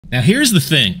Now here's the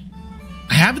thing.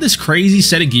 I have this crazy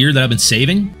set of gear that I've been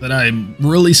saving that I'm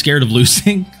really scared of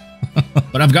losing.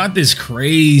 But I've got this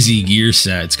crazy gear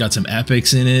set. It's got some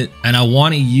epics in it, and I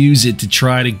want to use it to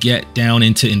try to get down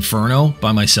into Inferno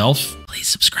by myself. Please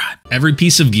subscribe. Every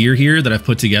piece of gear here that I've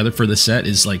put together for the set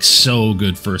is like so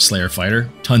good for a Slayer fighter.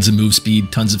 Tons of move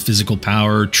speed, tons of physical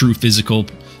power, true physical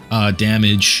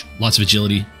damage, lots of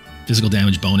agility, physical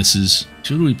damage bonuses.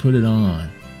 Should we put it on?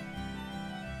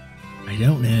 I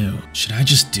don't know. Should I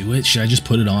just do it? Should I just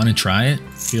put it on and try it?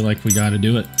 I feel like we gotta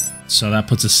do it. So that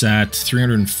puts us at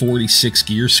 346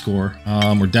 gear score.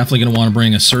 We're definitely going to want to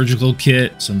bring a surgical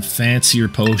kit, some fancier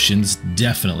potions,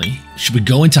 definitely. Should we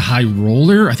go into high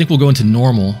roller? I think we'll go into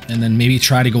normal, and then maybe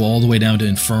try to go all the way down to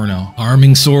Inferno.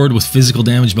 Arming sword with physical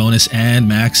damage bonus and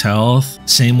max health.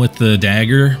 Same with the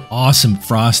dagger. Awesome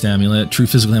frost amulet. True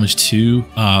physical damage 2,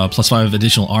 +5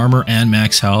 additional armor and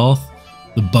max health.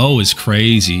 The bow is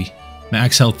crazy.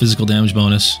 Max health, physical damage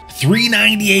bonus.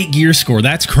 398 gear score.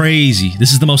 That's crazy.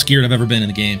 This is the most geared I've ever been in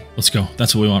the game. Let's go.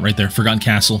 That's what we want right there. Forgotten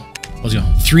Castle. Let's go.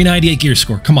 398 gear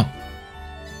score. Come on.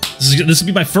 This will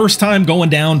be my first time going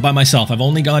down by myself. I've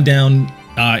only gone down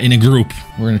in a group.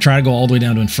 We're going to try to go all the way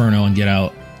down to Inferno and get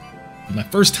out. My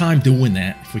first time doing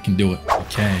that, if we can do it.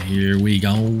 Okay, here we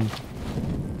go.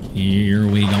 Here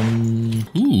we go.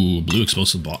 Ooh, blue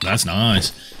explosive ball. That's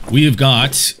nice.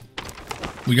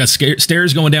 We got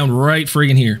stairs going down right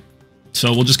friggin' here.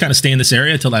 So we'll just kind of stay in this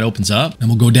area until that opens up. And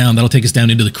we'll go down. That'll take us down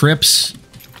into the crypts.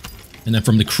 And then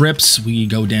from the crypts, we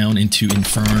go down into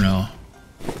Inferno.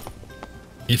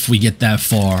 If we get that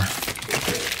far.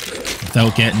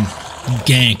 Without getting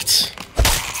ganked.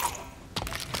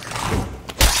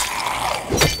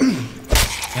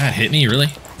 That hit me, really?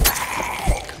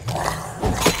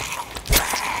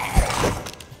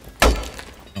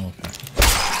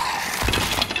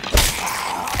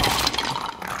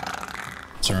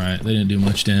 Alright, they didn't do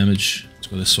much damage. Let's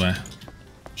go this way. I'm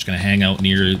just gonna hang out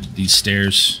near these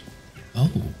stairs. Oh.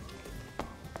 I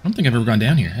don't think I've ever gone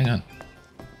down here. Hang on.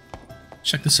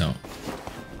 Check this out.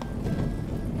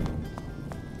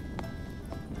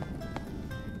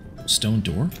 Stone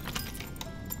door?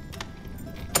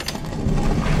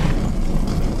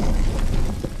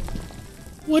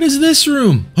 What is this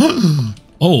room?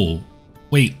 Oh,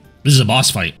 wait. This is a boss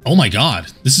fight. Oh my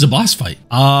god. This is a boss fight.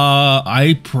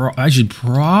 I should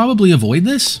probably avoid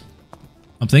this.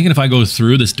 I'm thinking if I go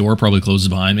through, this door probably closes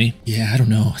behind me. Yeah, I don't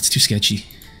know. It's too sketchy.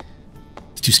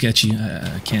 It's too sketchy.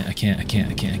 I can't.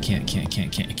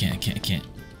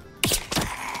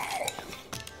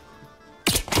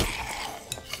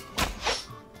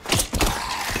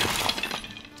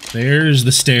 There's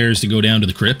the stairs to go down to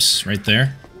the crypts, right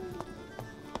there.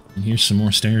 And here's some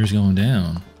more stairs going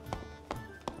down.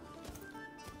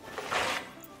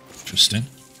 Interesting.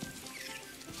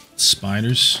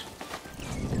 Spiders.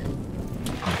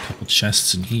 Got a couple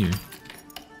chests in here.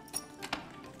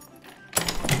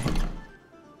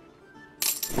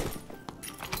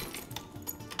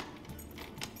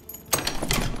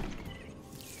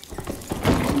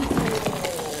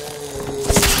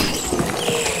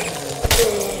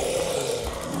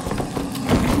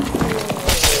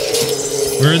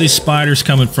 Where are these spiders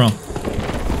coming from?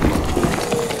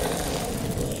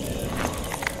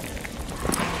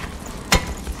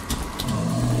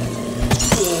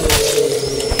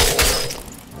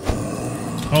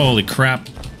 Holy crap.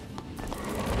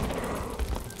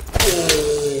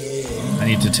 I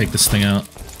need to take this thing out.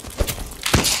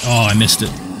 Oh, I missed it.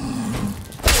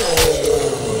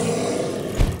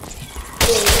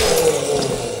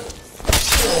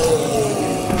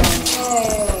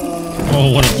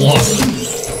 Oh, what a block.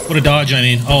 What a dodge, I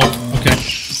mean. Oh, okay.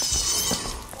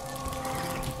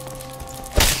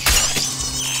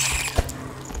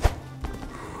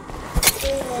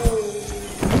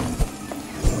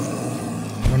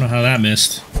 I don't know how that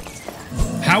missed.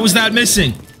 How was that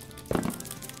missing?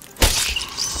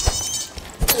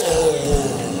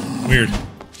 Weird.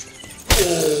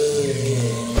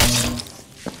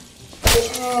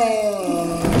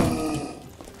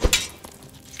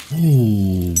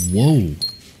 Oh, whoa.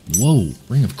 Whoa,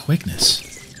 Ring of Quickness.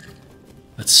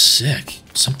 That's sick.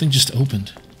 Something just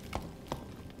opened.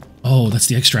 Oh, that's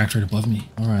the extract right above me.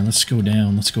 Alright, let's go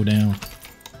down. Let's go down.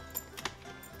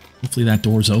 Hopefully that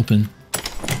door's open.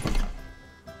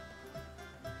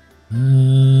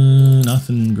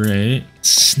 Nothing great.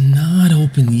 It's not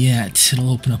open yet.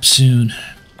 It'll open up soon.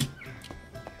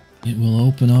 It will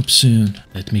open up soon.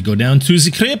 Let me go down to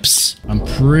the crypts. I'm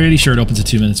pretty sure it opens in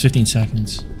 2 minutes, 15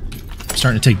 seconds. I'm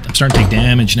starting to take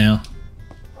damage now.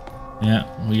 Yeah,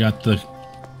 we got the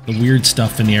weird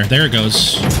stuff in the air. There it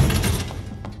goes.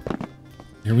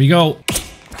 Here we go.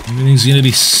 Everything's gonna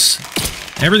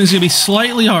be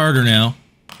slightly harder now.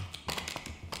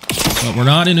 But we're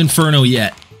not in Inferno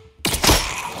yet.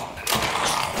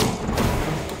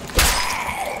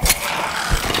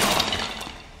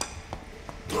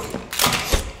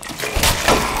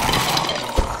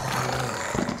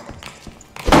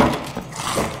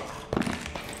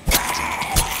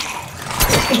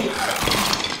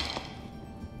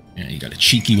 Yeah, you got a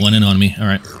cheeky one in on me.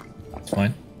 Alright. It's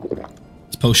fine.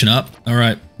 Let's potion up.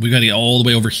 Alright, we gotta get all the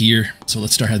way over here. So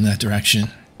let's start heading that direction.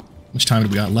 How much time do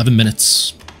we got? 11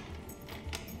 minutes.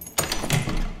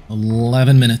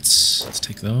 11 minutes. Let's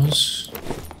take those.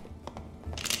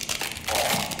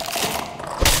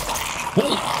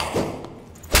 Holy!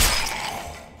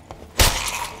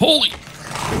 Holy!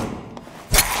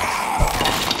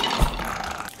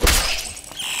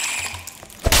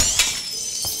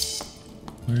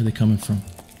 Where are they coming from?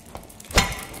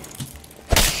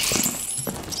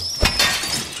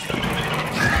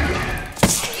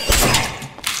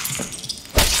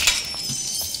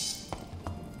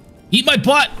 Eat my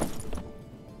butt!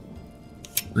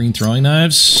 Green throwing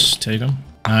knives. Take them.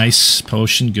 Nice.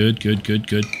 Potion. Good, good, good,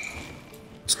 good.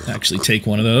 Let's actually take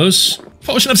one of those.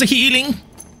 Potion of healing!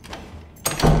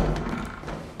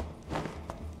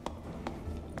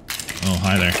 Oh,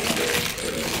 hi there.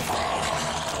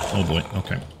 Oh boy,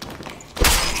 okay.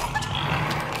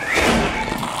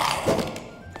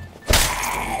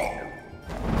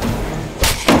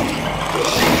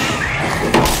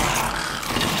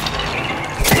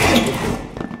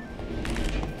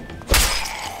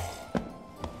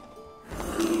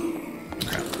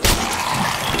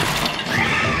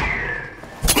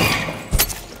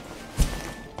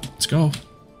 Go.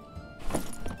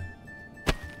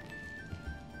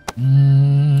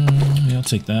 Yeah, I'll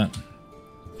take that.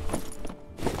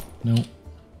 No.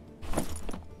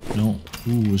 No.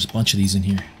 Ooh, there's a bunch of these in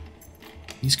here.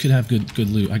 These could have good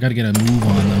loot. I gotta get a move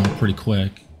on them pretty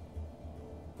quick.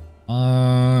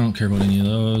 I don't care about any of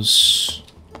those.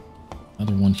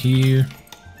 Another one here.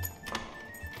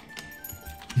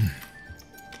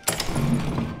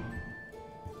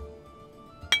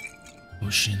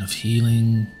 Potion of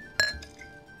healing.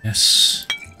 Yes.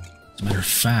 As a matter of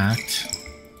fact,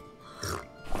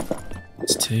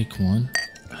 let's take one.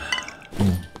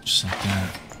 Boom. Just like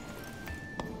that.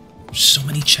 There's so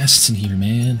many chests in here,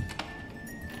 man.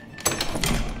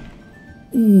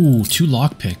 Ooh, 2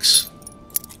 lockpicks.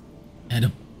 And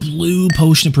a blue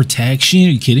potion of protection.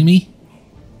 Are you kidding me?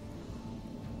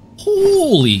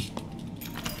 Holy.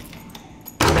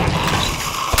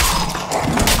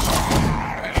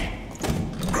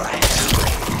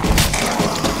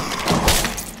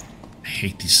 I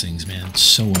hate these things, man. It's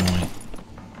so annoying.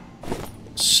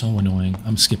 So annoying.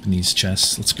 I'm skipping these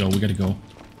chests. Let's go. We gotta go.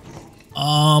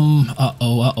 Uh-oh.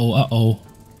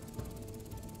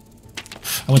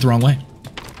 I went the wrong way.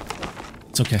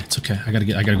 It's okay. It's okay. I gotta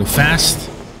go fast.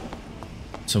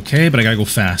 It's okay, but I gotta go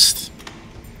fast.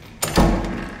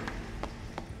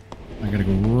 I gotta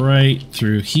go right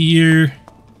through here.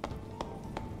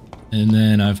 And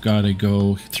then I've gotta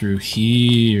go through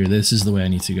here. This is the way I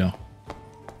need to go.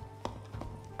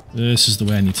 This is the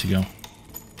way I need to go.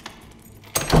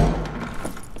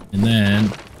 And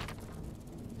then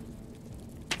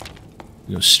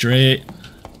go straight.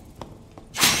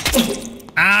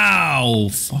 Ow!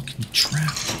 Fucking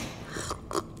trap.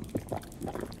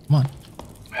 Come on.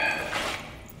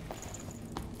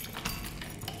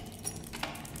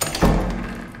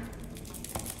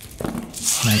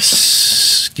 Nice.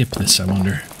 Skip this, I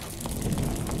wonder.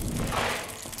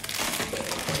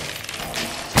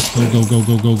 Go, go, go,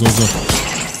 go, go, go, go.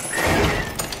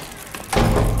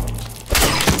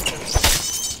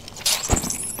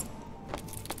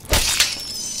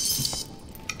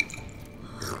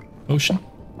 Potion?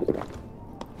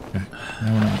 Okay.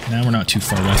 Now we're not too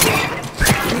far left.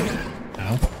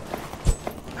 Ow.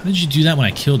 How did you do that when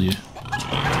I killed you?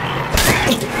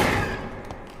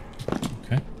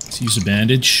 Okay. Let's use a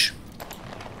bandage.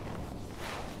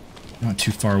 Not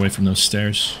too far away from those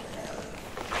stairs.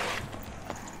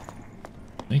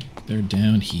 I think they're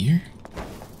down here.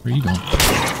 Where are you going?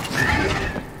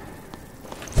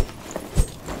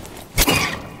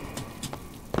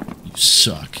 You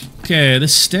suck. Okay,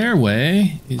 this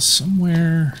stairway is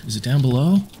somewhere... Is it down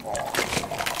below?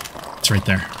 It's right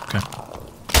there. Okay.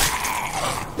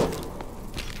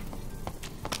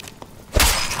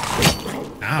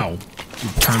 Ow. You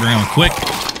turned around quick.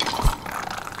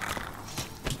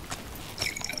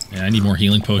 Yeah, I need more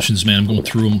healing potions, man. I'm going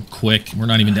through them quick. We're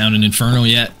not even down in Inferno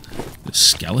yet. The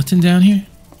skeleton down here?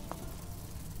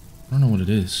 I don't know what it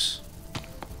is.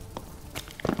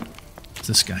 It's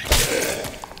this guy.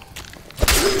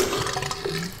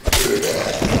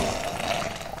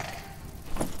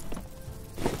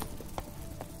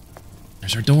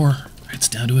 There's our door. It's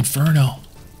down to Inferno.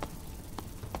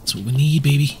 That's what we need,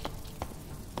 baby.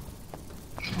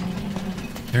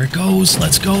 There it goes.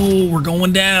 Let's go. We're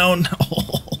going down.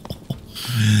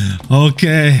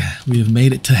 Okay. We have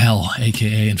made it to hell,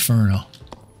 aka Inferno.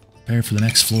 Prepare for the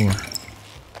next floor.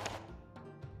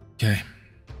 Okay.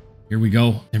 Here we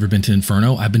go. Never been to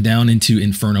Inferno. I've been down into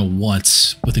Inferno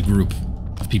once with a group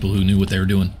of people who knew what they were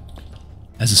doing.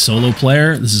 As a solo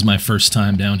player, this is my first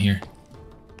time down here.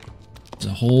 It's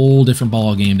a whole different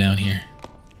ball game down here.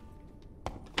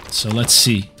 So let's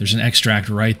see. There's an extract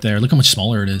right there. Look how much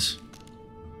smaller it is.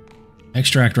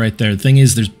 Extract right there. The thing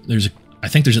is, I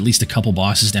think there's at least a couple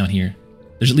bosses down here.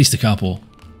 There's at least a couple.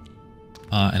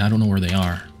 And I don't know where they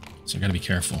are. So I gotta be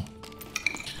careful.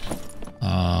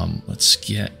 Let's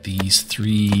get these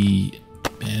 3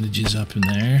 bandages up in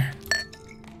there.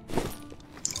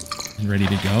 And ready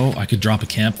to go. I could drop a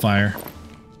campfire.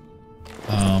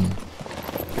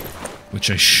 Which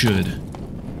I should.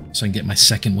 So I can get my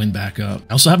second wind back up.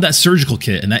 I also have that surgical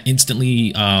kit, and that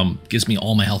instantly gives me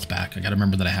all my health back. I gotta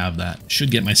remember that I have that. Should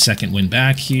get my second wind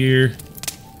back here.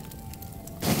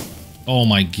 Oh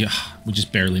my god. We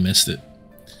just barely missed it.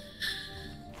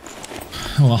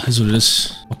 Oh well, is what it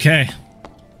is. Okay.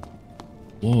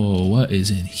 Whoa, what is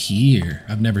in here?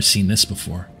 I've never seen this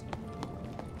before.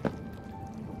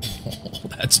 Oh,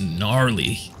 that's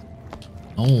gnarly.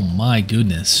 Oh my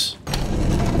goodness.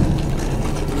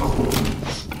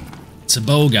 It's a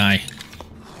bow guy.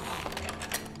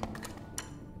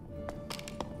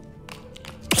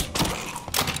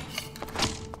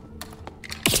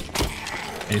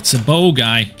 It's a bow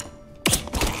guy.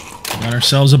 Got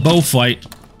ourselves a bow fight.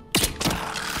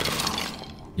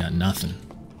 Got nothing.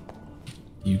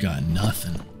 You got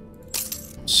nothing.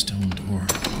 Stone door.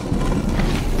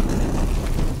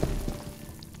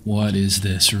 What is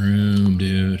this room,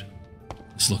 dude?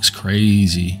 This looks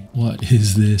crazy. What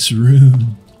is this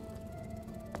room?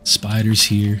 Spiders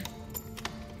here.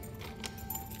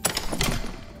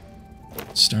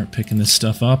 Start picking this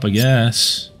stuff up, I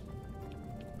guess.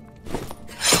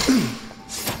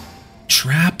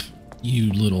 Trap?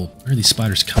 You little... Where are these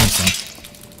spiders coming from?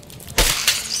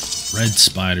 Red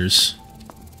spiders.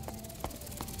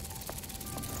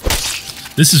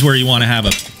 This is where you want to have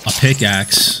a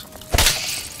pickaxe.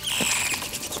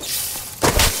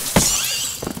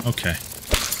 Okay.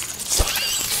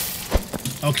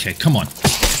 Okay, come on.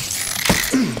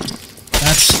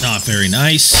 That's not very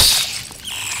nice.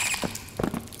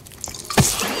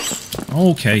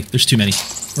 Okay, there's too many.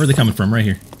 Where are they coming from? Right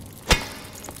here.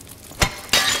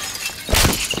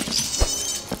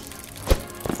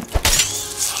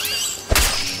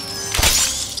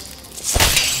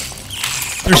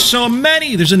 There's so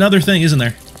many! There's another thing, isn't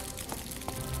there?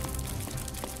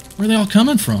 Where are they all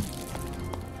coming from?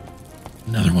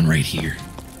 Another one right here.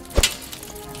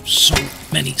 So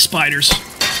many spiders.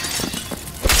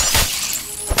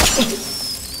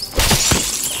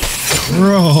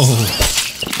 Bro.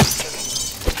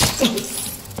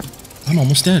 I'm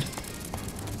almost dead.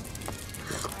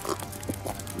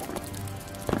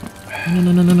 No,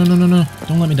 no, no, no, no, no, no, no.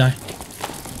 Don't let me die.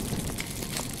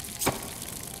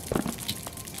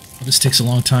 This takes a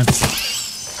long time.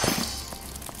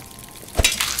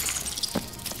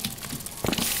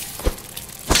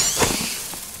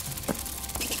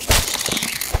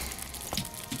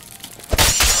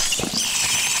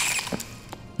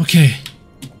 Okay.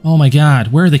 Oh my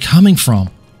god, where are they coming from?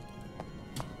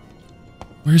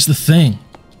 Where's the thing?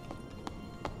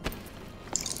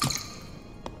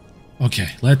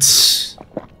 Okay, let's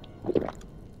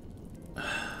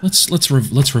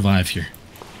revive here.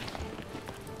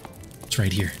 It's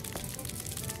right here.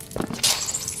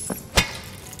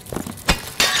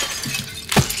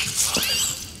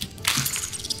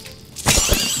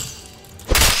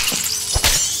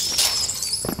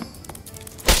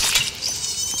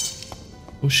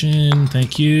 Potion,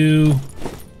 thank you.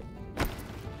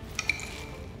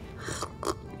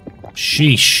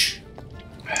 Sheesh.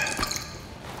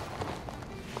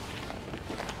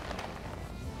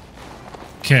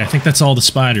 Okay, I think that's all the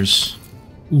spiders.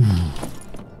 Ooh.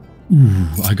 Ooh,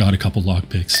 I got a couple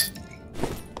lockpicks.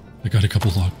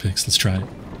 Let's try it.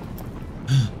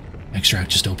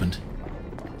 Extract just opened.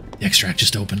 The extract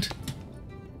just opened.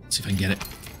 Let's see if I can get it.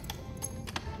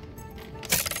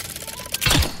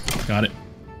 Got it.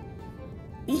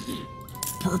 Ooh,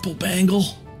 purple bangle.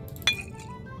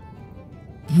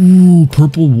 Ooh,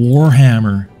 purple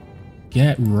warhammer.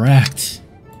 Get wrecked.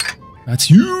 That's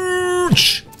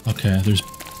huge. Okay, there's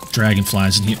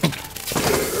dragonflies in here. Oh.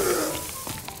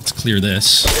 Let's clear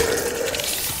this.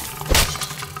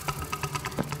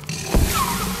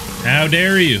 How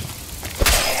dare you?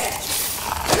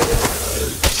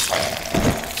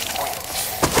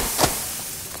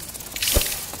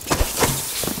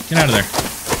 Get out of there.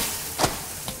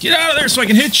 Get out of there so I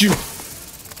can hit you.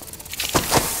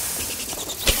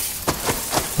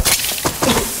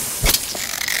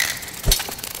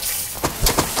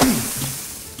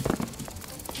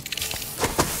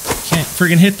 Can't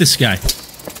friggin' hit this guy.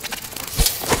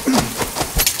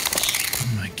 Oh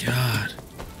my god.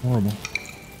 Horrible.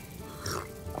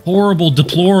 Horrible,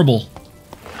 deplorable.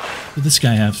 What did this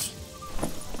guy have?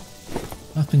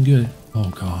 Nothing good. Oh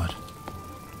god.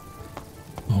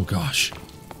 Oh gosh.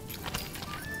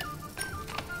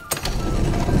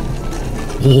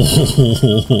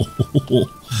 Oh,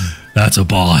 that's a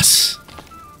boss.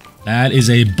 That is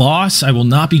a boss. I will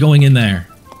not be going in there.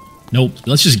 Nope.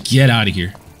 Let's just get out of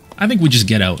here. I think we just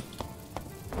get out.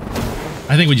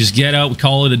 I think we just get out. We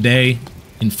call it a day.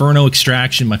 Inferno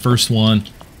extraction, my first one.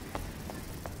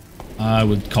 I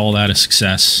would call that a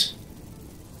success.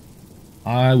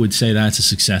 I would say that's a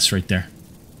success right there.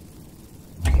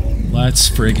 Let's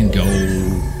friggin' go.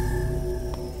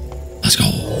 Let's go.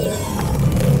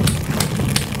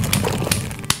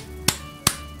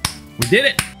 We did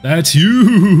it. That's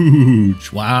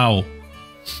huge. Wow.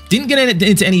 Didn't get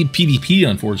into any PvP,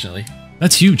 unfortunately.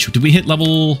 That's huge. Did we hit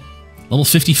level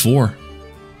 54?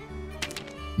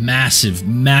 Massive,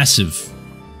 massive.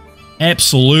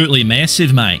 Absolutely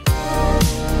massive, mate.